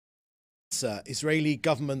Mencer, Israeli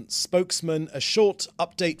government spokesman. A short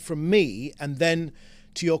update from me and then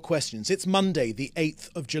to your questions. It's Monday, the 8th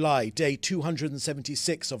of July, day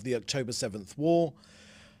 276 of the October 7th war.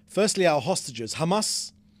 Firstly, our hostages.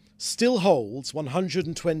 Hamas still holds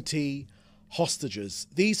 120 hostages.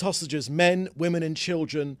 These hostages, men, women and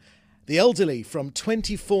children, the elderly from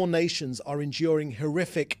 24 nations, are enduring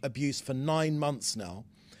horrific abuse for 9 months now.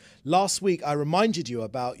 Last week, I reminded you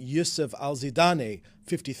about Yusuf al-Zidane,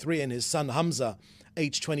 53, and his son Hamza,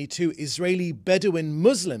 age 22, Israeli Bedouin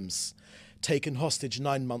Muslims taken hostage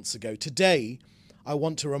 9 months ago. Today, I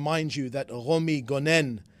want to remind you that Romi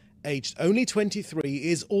Gonen, aged only 23,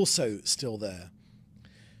 is also still there.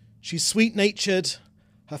 She's sweet-natured.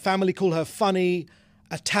 Her family call her funny,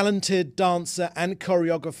 a talented dancer and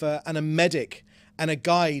choreographer, and a medic and a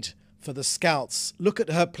guide for the scouts. Look at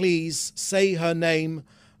her, please. Say her name.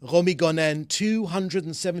 Romi Gonen,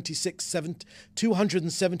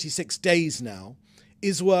 276 days now.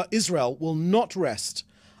 Israel will not rest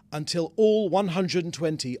until all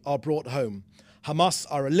 120 are brought home. Hamas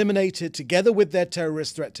are eliminated together with their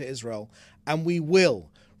terrorist threat to Israel, and we will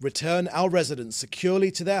return our residents securely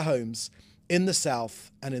to their homes in the south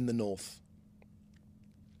and in the north.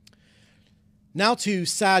 Now to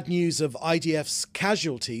sad news of IDF's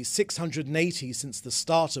casualties, 680 since the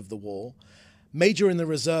start of the war. Major in the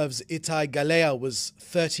reserves Itai Galea was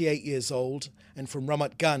 38 years old, and from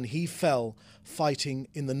Ramat Gan he fell fighting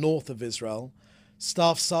in the north of Israel.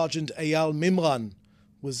 Staff Sergeant Eyal Mimran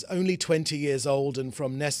was only 20 years old and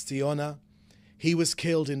from Nes Ziona. He was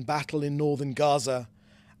killed in battle in northern Gaza.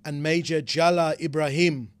 And Major Jala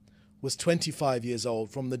Ibrahim was 25 years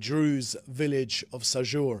old from the Druze village of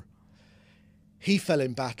Sajur. He fell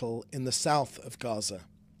in battle in the south of Gaza.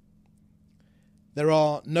 There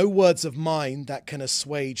are no words of mine that can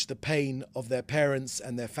assuage the pain of their parents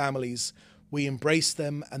and their families. We embrace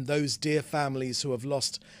them and those dear families who have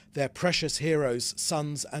lost their precious heroes,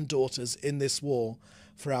 sons and daughters in this war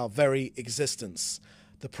for our very existence.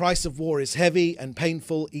 The price of war is heavy and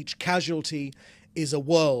painful. Each casualty is a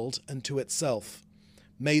world unto itself.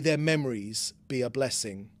 May their memories be a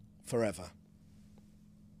blessing forever.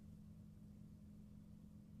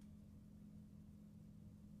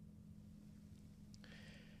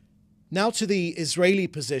 Now to the Israeli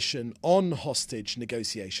position on hostage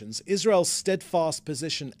negotiations. Israel's steadfast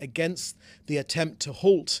position against the attempt to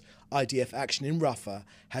halt IDF action in Rafah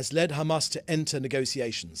has led Hamas to enter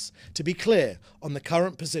negotiations. To be clear, on the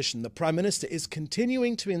current position, the Prime Minister is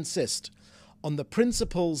continuing to insist on the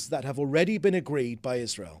principles that have already been agreed by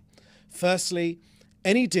Israel. Firstly,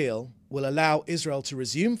 any deal will allow Israel to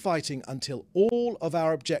resume fighting until all of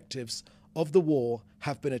our objectives of the war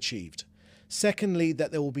have been achieved. Secondly,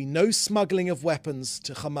 that there will be no smuggling of weapons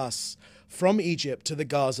to Hamas from Egypt to the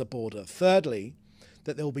Gaza border. Thirdly,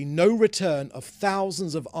 that there will be no return of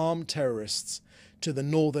thousands of armed terrorists to the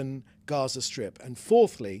northern Gaza Strip. And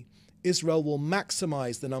fourthly, Israel will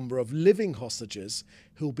maximize the number of living hostages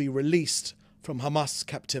who will be released from Hamas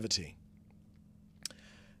captivity.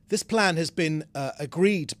 This plan has been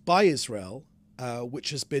agreed by Israel, which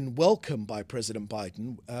has been welcomed by President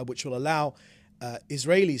Biden, which will allow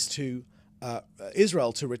Israel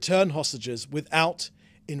to return hostages without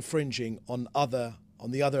infringing on the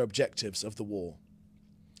other objectives of the war.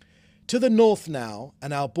 To the north now,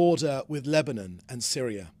 and our border with Lebanon and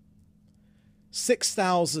Syria.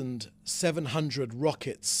 6,700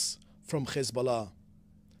 rockets from Hezbollah.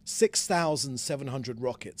 6,700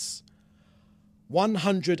 rockets.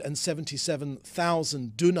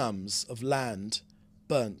 177,000 dunams of land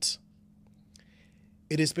burnt.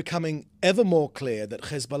 It is becoming ever more clear that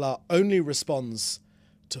Hezbollah only responds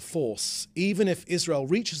to force. Even if Israel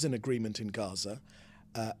reaches an agreement in Gaza,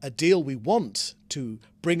 a deal we want to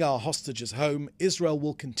bring our hostages home, Israel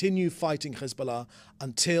will continue fighting Hezbollah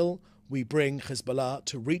until we bring Hezbollah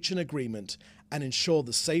to reach an agreement and ensure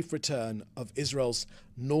the safe return of Israel's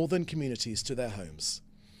northern communities to their homes.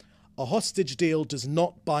 A hostage deal does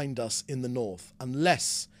not bind us in the north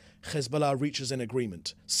unless Hezbollah reaches an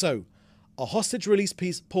agreement. So, a hostage release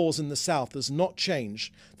pause in the south does not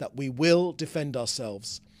change that we will defend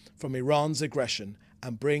ourselves from Iran's aggression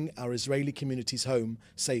and bring our Israeli communities home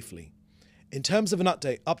safely. In terms of an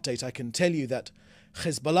update, I can tell you that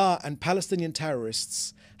Hezbollah and Palestinian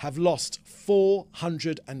terrorists have lost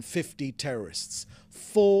 450 terrorists.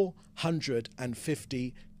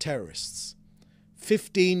 450 terrorists.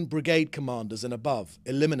 15 brigade commanders and above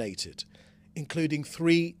eliminated, including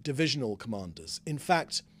 3 divisional commanders. In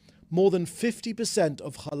fact, more than 50%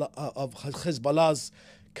 of Hezbollah's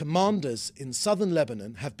commanders in southern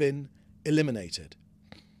Lebanon have been eliminated.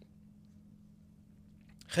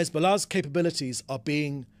 Hezbollah's capabilities are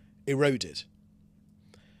being eroded.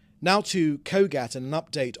 Now to COGAT and an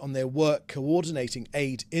update on their work coordinating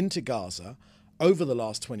aid into Gaza over the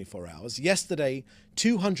last 24 hours. Yesterday,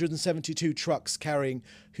 272 trucks carrying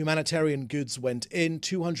humanitarian goods went in,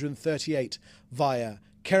 238 via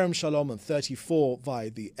Kerem Shalom and 34 via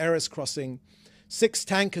the Erez crossing. 6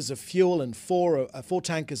 tankers of fuel and 4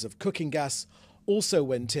 tankers of cooking gas also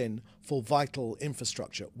went in for vital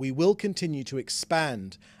infrastructure. We will continue to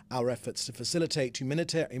expand our efforts to facilitate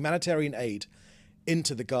humanitarian aid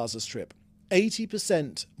into the Gaza Strip.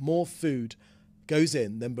 80% more food goes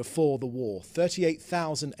in than before the war.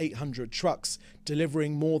 38,800 trucks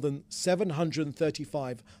delivering more than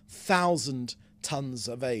 735,000 tons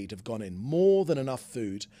of aid have gone in. More than enough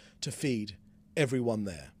food to feed everyone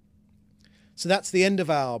there. So that's the end of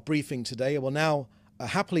our briefing today. I will now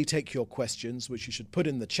happily take your questions, which you should put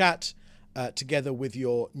in the chat together with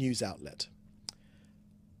your news outlet.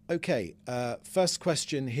 Okay, first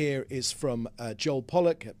question here is from Joel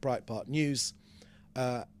Pollock at Breitbart News,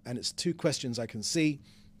 and it's 2 questions I can see.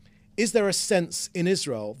 Is there a sense in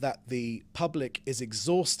Israel that the public is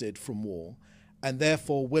exhausted from war and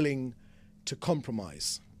therefore willing to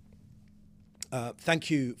compromise? Thank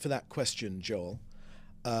you for that question, Joel.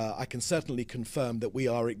 I can certainly confirm that we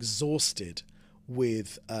are exhausted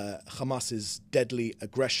with Hamas's deadly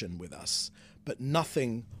aggression with us, but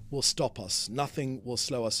nothing will stop us, nothing will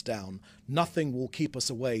slow us down, nothing will keep us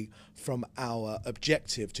away from our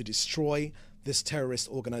objective to destroy this terrorist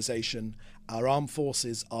organization. Our armed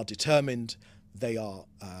forces are determined, they are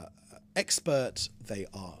expert, they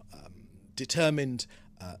are determined,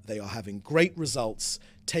 they are having great results,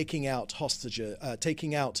 taking out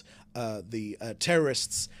the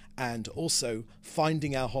terrorists and also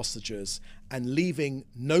finding our hostages and leaving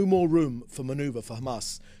no more room for maneuver for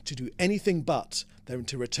Hamas to do anything but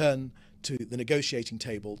to return to the negotiating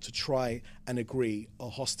table to try and agree a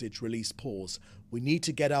hostage release pause. We need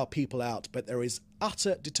to get our people out, but there is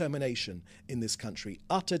utter determination in this country,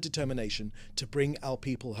 utter determination to bring our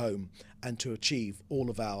people home and to achieve all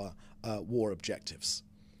of our war objectives.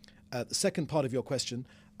 The second part of your question,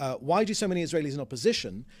 why do so many Israelis in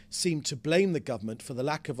opposition seem to blame the government for the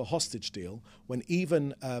lack of a hostage deal when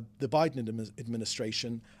even the Biden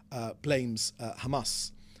administration blames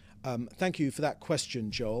Hamas? Thank you for that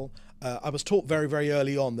question, Joel. I was taught very, very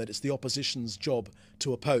early on that it's the opposition's job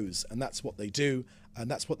to oppose, and that's what they do, and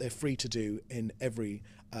that's what they're free to do in every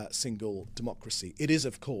single democracy. It is,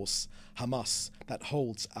 of course, Hamas that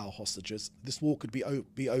holds our hostages. This war could be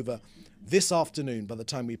over this afternoon by the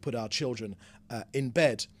time we put our children in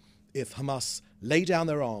bed. If Hamas lay down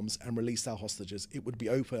their arms and release our hostages, it would be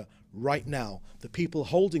over right now. The people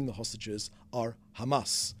holding the hostages are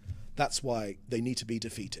Hamas. That's why they need to be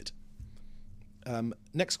defeated.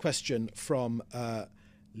 Next question from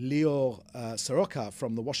Lior Soroka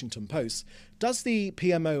from the Washington Post. Does the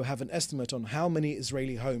PMO have an estimate on how many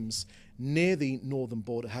Israeli homes near the northern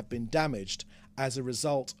border have been damaged as a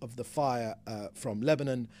result of the fire from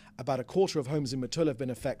Lebanon? About a quarter of homes in Metula have been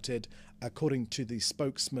affected, according to the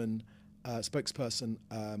spokesperson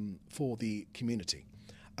for the community.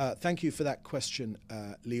 Thank you for that question,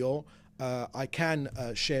 Lior. I can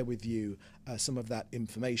share with you some of that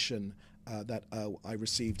information that I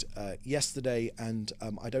received yesterday, and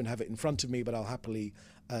I don't have it in front of me, but I'll happily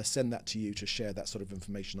send that to you to share that sort of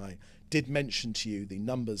information. I did mention to you the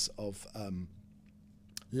numbers of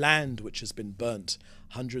land which has been burnt,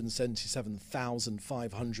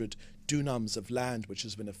 177,500 dunams of land which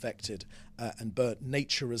has been affected and burnt,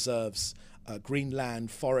 nature reserves, green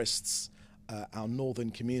land, forests, our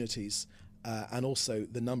northern communities, and also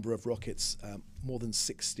the number of rockets, more than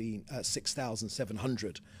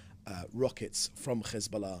 6,700 rockets from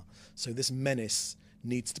Hezbollah. So this menace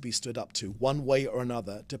needs to be stood up to one way or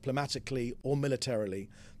another, diplomatically or militarily.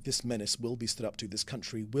 This menace will be stood up to. This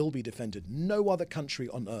country will be defended. No other country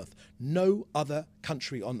on earth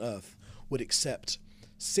would accept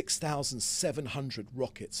 6,700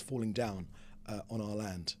 rockets falling down on our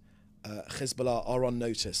land. Hezbollah are on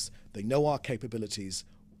notice. They know our capabilities,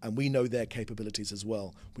 and we know their capabilities as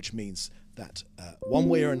well, which means that one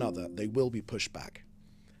way or another, they will be pushed back.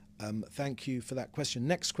 Thank you for that question.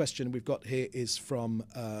 Next question we've got here is from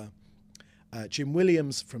Jim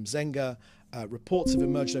Williams from Zenga. Reports have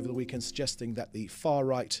emerged over the weekend suggesting that the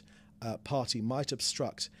far-right party might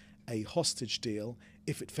obstruct a hostage deal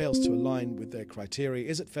if it fails to align with their criteria.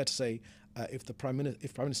 Is it fair to say if Prime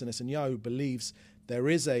Minister Netanyahu believes there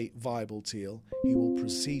is a viable deal, he will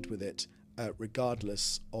proceed with it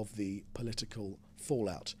regardless of the political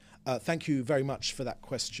fallout? Thank you very much for that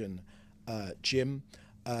question, Jim.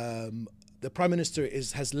 the Prime Minister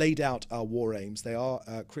has laid out our war aims. They are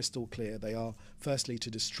crystal clear. They are, firstly,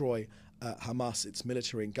 to destroy Hamas, its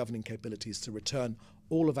military and governing capabilities, to return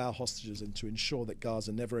all of our hostages, and to ensure that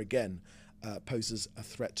Gaza never again poses a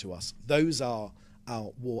threat to us. Those are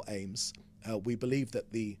our war aims. We believe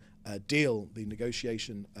that the deal, the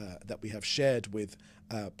negotiation that we have shared with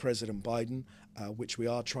President Biden, which we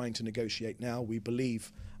are trying to negotiate now, we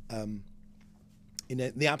believe in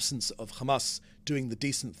the absence of Hamas doing the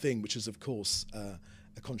decent thing, which is, of course, a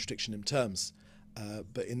contradiction in terms,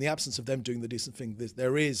 but in the absence of them doing the decent thing,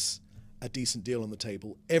 there is a decent deal on the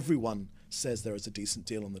table. Everyone says there is a decent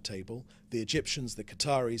deal on the table. The Egyptians, the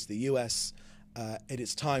Qataris, the US. It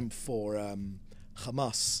is time for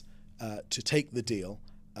Hamas to take the deal,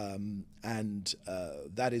 and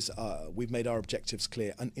that is we've made our objectives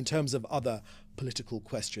clear. And in terms of other political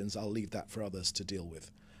questions, I'll leave that for others to deal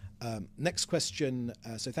with. Next question,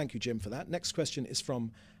 so thank you, Jim, for that. Next question is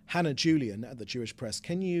from Hannah Julian at the Jewish Press.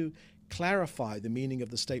 Can you clarify the meaning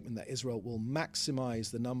of the statement that Israel will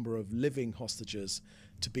maximize the number of living hostages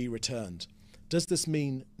to be returned? Does this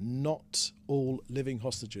mean not all living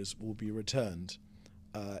hostages will be returned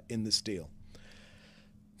in this deal?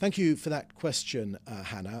 Thank you for that question,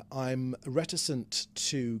 Hannah. I'm reticent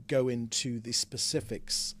to go into the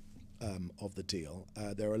specifics of the deal.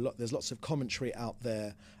 There's lots of commentary out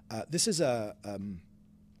there. This is a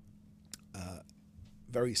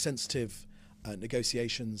very sensitive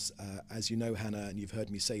negotiations, as you know, Hannah, and you've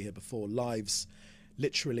heard me say here before. Lives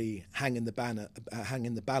literally hang in the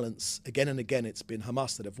balance. Again and again, it's been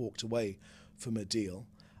Hamas that have walked away from a deal,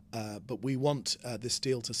 but we want this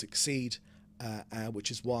deal to succeed,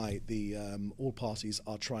 which is why all parties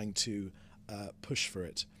are trying to push for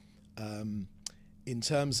it. In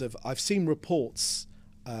terms of, I've seen reports,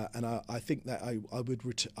 and I think that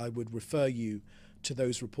I would refer you to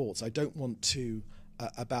those reports. I don't want to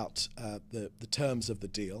about the terms of the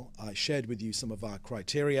deal. I shared with you some of our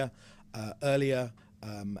criteria earlier,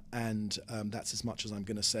 and that's as much as I'm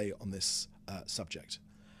going to say on this subject.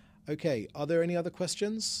 Okay, are there any other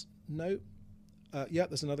questions? No? Yeah,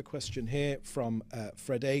 there's another question here from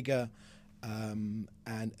Fred Ager, and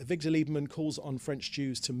Victor Lieberman calls on French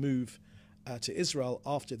Jews to move to Israel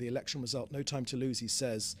after the election result. No time to lose, he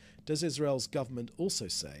says. Does Israel's government also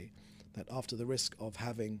say that after the risk of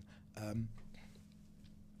having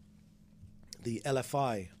the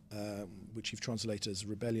LFI, which you've translated as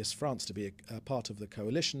Rebellious France, to be a part of the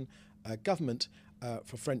coalition government,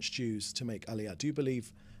 for French Jews to make Aliyah? Do you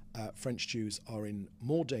believe French Jews are in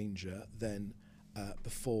more danger than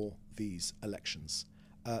before these elections?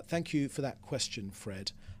 Thank you for that question,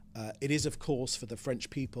 Fred. It is, of course, for the French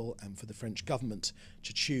people and for the French government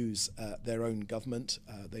to choose their own government.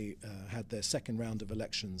 They had their second round of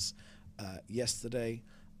elections yesterday,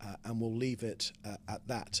 and we'll leave it at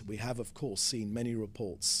that. We have, of course, seen many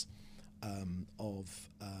reports of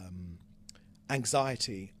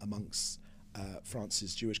anxiety amongst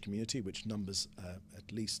France's Jewish community, which numbers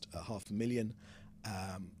at least 500,000,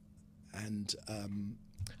 and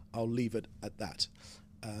I'll leave it at that.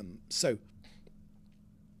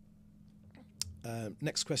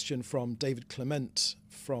 Next question from David Clement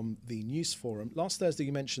from the News Forum. Last Thursday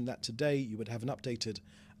you mentioned that today you would have an updated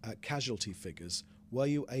casualty figures. Were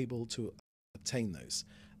you able to obtain those?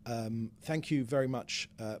 Thank you very much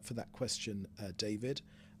for that question, David.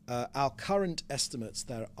 Our current estimates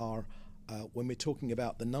there are, when we're talking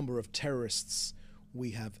about the number of terrorists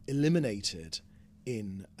we have eliminated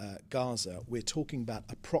in Gaza, we're talking about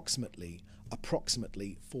approximately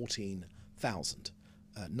 14,000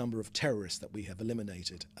 number of terrorists that we have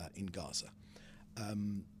eliminated in Gaza.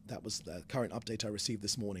 That was the current update I received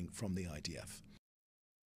this morning from the IDF.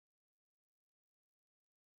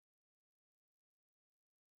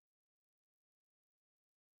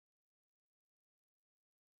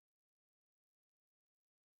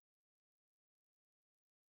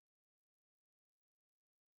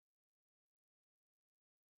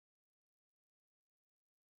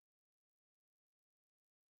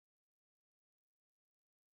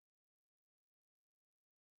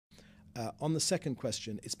 On the second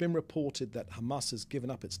question, it's been reported that Hamas has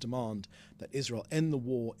given up its demand that Israel end the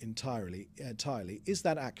war entirely. Is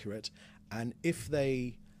that accurate? And if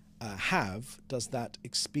they have, does that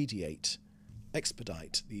expedite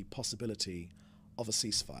the possibility of a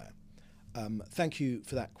ceasefire? Thank you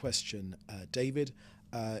for that question, David.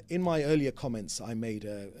 In my earlier comments, I made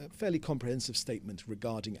a fairly comprehensive statement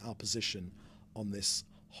regarding our position on this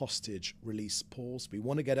hostage release pause. We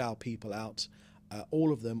want to get our people out.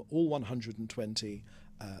 All of them, all 120,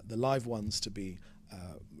 the live ones to be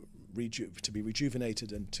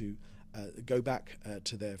rejuvenated and to go back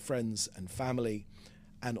to their friends and family.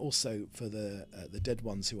 and also for the dead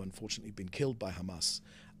ones who unfortunately been killed by Hamas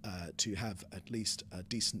to have at least a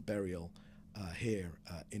decent burial here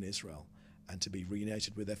in Israel, and to be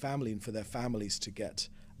reunited with their family, and for their families to get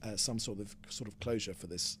some sort of closure for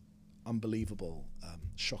this unbelievable,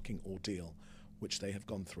 shocking ordeal which they have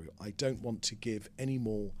gone through. I don't want to give any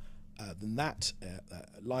more than that.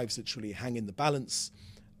 Lives literally hang in the balance.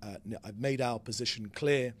 I've made our position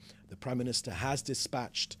clear. The Prime Minister has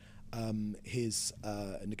dispatched his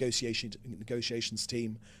negotiations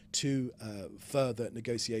team to further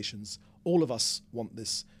negotiations. All of us want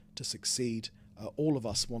this to succeed. All of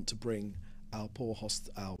us want to bring our poor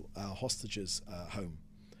our hostages home.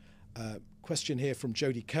 Question here from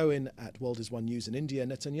Jodie Cohen at World is One News in India.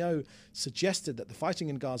 Netanyahu suggested that the fighting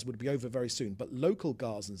in Gaza would be over very soon, but local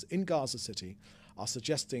Gazans in Gaza City are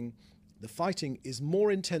suggesting the fighting is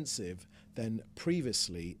more intensive than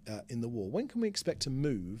previously in the war. When can we expect to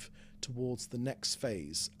move towards the next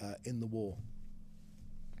phase in the war?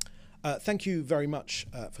 Thank you very much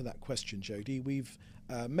for that question, Jodie. We've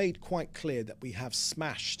made quite clear that we have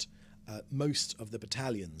smashed most of the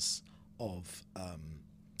battalions of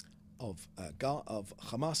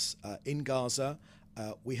Hamas in Gaza.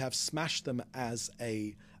 We have smashed them as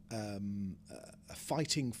a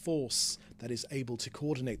fighting force that is able to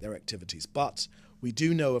coordinate their activities. But we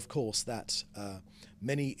do know, of course, that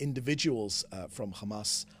many individuals from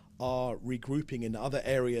Hamas are regrouping in other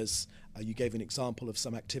areas. You gave an example of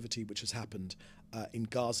some activity which has happened in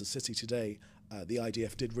Gaza City today. The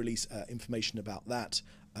IDF did release information about that.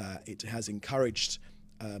 It has encouraged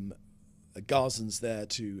Gazans there,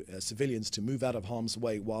 civilians, to move out of harm's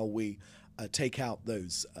way while we take out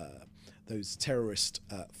those terrorist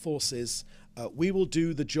forces. We will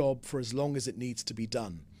do the job for as long as it needs to be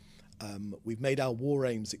done. We've made our war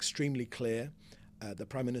aims extremely clear. The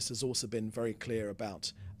Prime Minister has also been very clear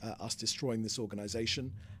about us destroying this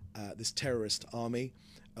organization, this terrorist army.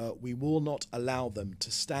 We will not allow them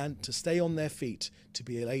to stay on their feet, to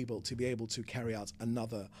be able to carry out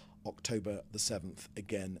another October the 7th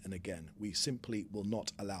again and again. We simply will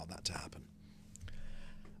not allow that to happen.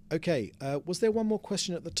 Okay, was there one more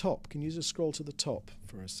question at the top? Can you just scroll to the top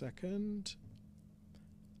for a second?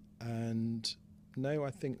 And no,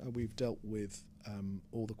 I think we've dealt with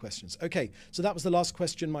all the questions. Okay, so that was the last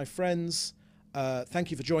question, my friends.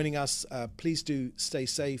 Thank you for joining us. Please do stay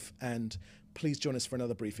safe, and please join us for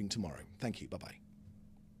another briefing tomorrow. Thank you. Bye-bye.